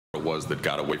it was that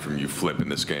got away from you flipping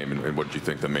this game, and what did you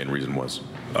think the main reason was?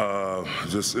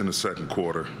 Just in the second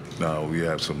quarter, we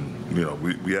had some,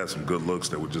 we had some good looks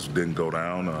that just didn't go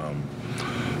down.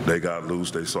 They got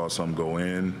loose, they saw some go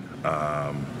in,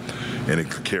 and it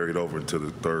carried over into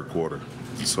the third quarter.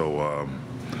 So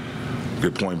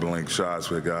good point-blank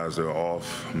shots where guys that are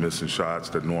off, missing shots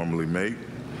that normally make,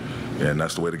 and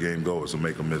that's the way the game goes, to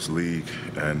make a miss league.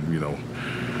 And,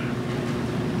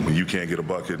 when you can't get a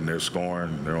bucket and they're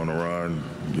scoring, they're on the run,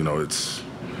 it's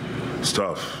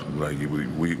tough. Like,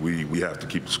 we have to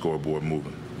keep the scoreboard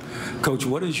moving. Coach,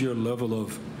 what is your level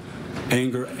of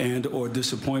anger and or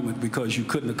disappointment because you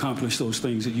couldn't accomplish those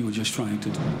things that you were just trying to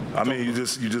do? I mean, you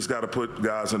just got to put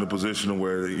guys in a position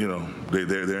where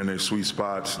they're in their sweet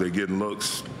spots, they're getting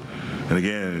looks, and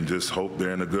again, just hope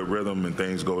they're in a good rhythm and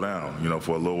things go down.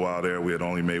 For a little while there, we had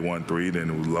only made 1 3,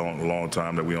 then it was a long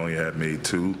time that we only had made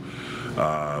 2.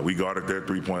 We guarded their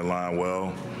three-point line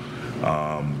well.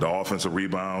 The offensive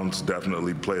rebounds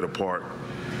definitely played a part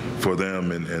for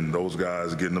them, and those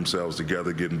guys getting themselves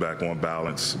together, getting back on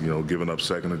balance, giving up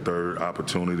second and third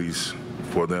opportunities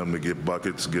for them to get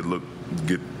buckets, get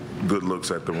good looks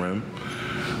at the rim.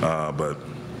 But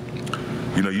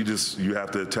you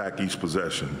have to attack each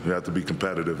possession. You have to be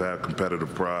competitive, have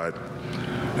competitive pride,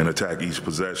 and attack each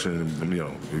possession.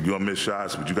 You're gonna miss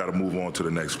shots, but you got to move on to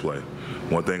the next play.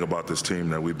 One thing about this team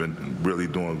that we've been really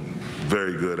doing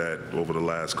very good at over the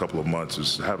last couple of months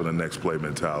is having a next play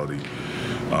mentality,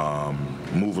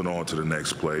 moving on to the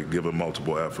next play, giving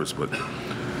multiple efforts. But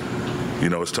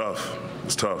it's tough.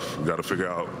 It's tough. We got to figure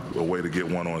out a way to get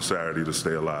one on Saturday to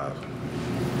stay alive.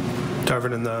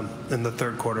 Darvin, in the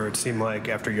third quarter, it seemed like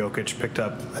after Jokic picked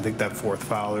up, I think that fourth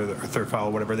foul or third foul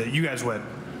or whatever, that you guys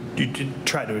you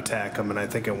tried to attack him, and I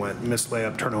think it went missed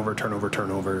layup, turnover, turnover,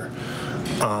 turnover.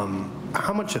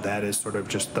 How much of that is sort of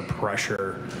just the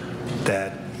pressure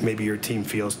that maybe your team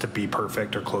feels to be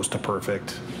perfect or close to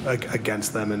perfect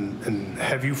against them, and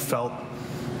have you felt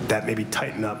that maybe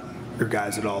tighten up your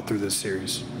guys at all through this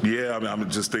series? Yeah, I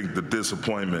just think the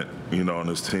disappointment, on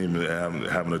this team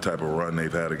having the type of run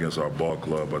they've had against our ball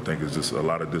club, I think is just a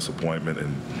lot of disappointment,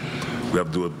 and we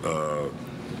have to do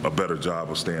a better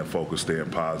job of staying focused, staying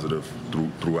positive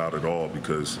throughout it all,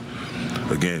 because,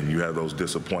 again, you have those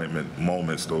disappointment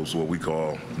moments, those what we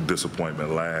call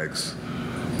disappointment lags.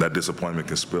 That disappointment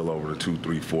can spill over to 2,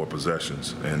 3, 4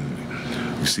 possessions, and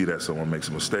you see that someone makes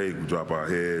a mistake, we drop our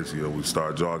heads, we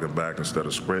start jogging back instead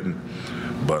of sprinting.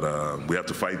 But we have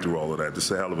to fight through all of that. This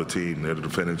is a hell of a team. They're the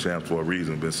defending champs for a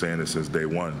reason. Been saying it since day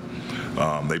one.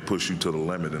 They push you to the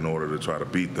limit in order to try to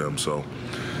beat them. So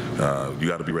you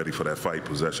got to be ready for that fight,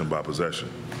 possession by possession.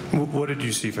 What did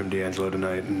you see from D'Angelo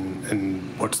tonight,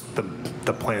 and what's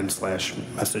the plan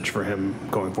 / message for him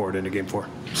going forward into Game 4?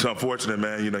 It's unfortunate,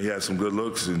 man. He had some good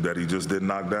looks that he just didn't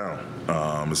knock down.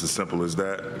 It's as simple as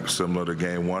that. Similar to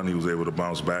Game 1, he was able to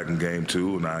bounce back in Game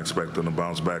 2, and I expect him to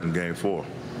bounce back in Game 4.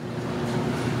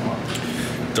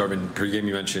 Darvin, pregame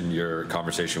you mentioned your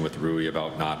conversation with Rui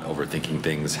about not overthinking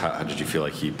things. How did you feel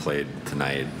like he played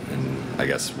tonight? And I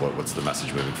guess what's the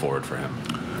message moving forward for him?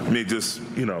 I mean, just,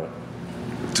 the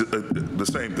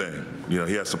same thing.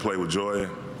 He has to play with joy.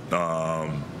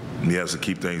 He has to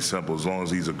keep things simple. As long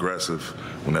as he's aggressive,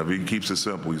 whenever he keeps it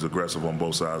simple, he's aggressive on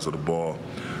both sides of the ball,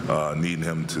 needing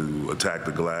him to attack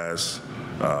the glass,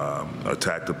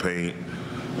 attack the paint,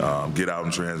 get out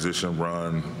in transition,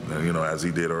 run, as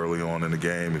he did early on in the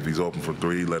game. If he's open for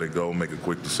 3, let it go, make a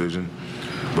quick decision.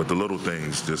 But the little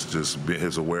things, just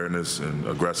his awareness and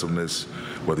aggressiveness,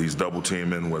 whether he's double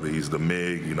teaming, whether he's the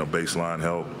MIG, baseline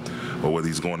help, or whether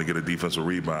he's going to get a defensive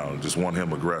rebound, just want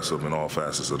him aggressive in all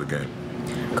facets of the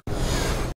game.